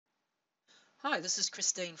Hi, this is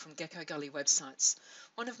Christine from Gecko Gully Websites.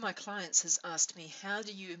 One of my clients has asked me, how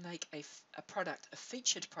do you make a product, a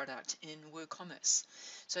featured product in WooCommerce?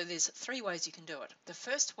 So there's three ways you can do it. The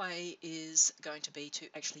first way is going to be to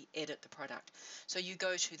actually edit the product. So you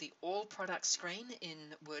go to the All Product screen in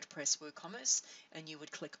WordPress WooCommerce and you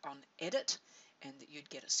would click on Edit, and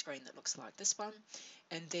you'd get a screen that looks like this one.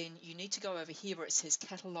 And then you need to go over here where it says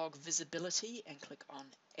Catalog Visibility and click on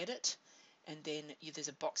Edit. And then there's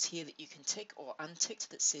a box here that you can tick or untick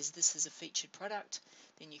that says this is a featured product.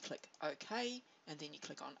 Then you click OK, and then you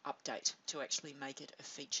click on Update to actually make it a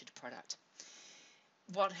featured product.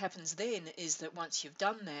 What happens then is that once you've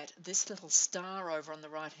done that, this little star over on the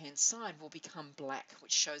right hand side will become black,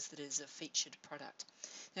 which shows that it is a featured product.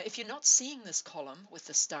 Now, if you're not seeing this column with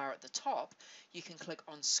the star at the top, you can click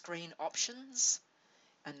on Screen Options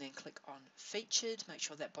and then click on Featured, make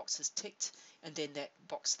sure that box is ticked, and then that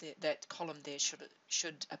box there, that column there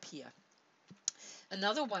should appear.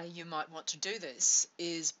 Another way you might want to do this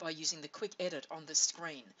is by using the quick edit on the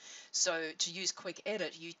screen. So to use quick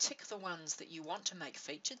edit, you tick the ones that you want to make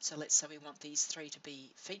featured. So let's say we want these three to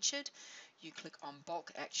be featured. You click on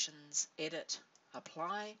Bulk Actions, Edit,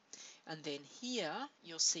 Apply, and then here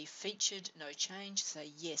you'll see featured, no change.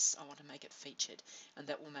 Say yes, I want to make it featured, and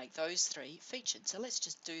that will make those three featured. So let's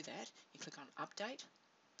just do that. You click on Update,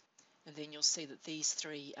 and then you'll see that these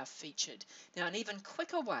three are featured. Now, an even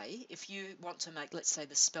quicker way, if you want to make, let's say,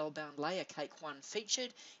 the Spellbound Layer Cake one featured,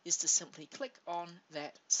 is to simply click on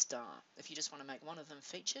that star, if you just want to make one of them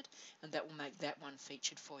featured, and that will make that one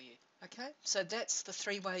featured for you. Okay, so that's the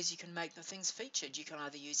three ways you can make the things featured. You can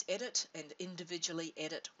either use edit and individually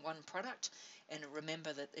edit one product, and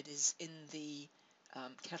remember that it is in the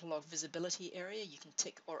catalog visibility area. You can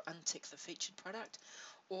tick or untick the featured product,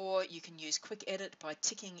 or you can use quick edit by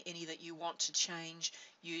ticking any that you want to change,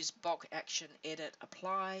 use bulk action, edit,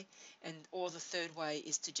 apply, and or the third way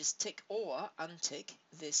is to just tick or untick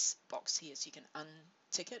this box here. So you can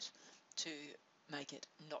untick it to make it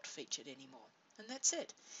not featured anymore. And that's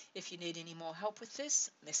it. If you need any more help with this,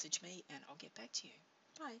 message me and I'll get back to you.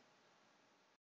 Bye.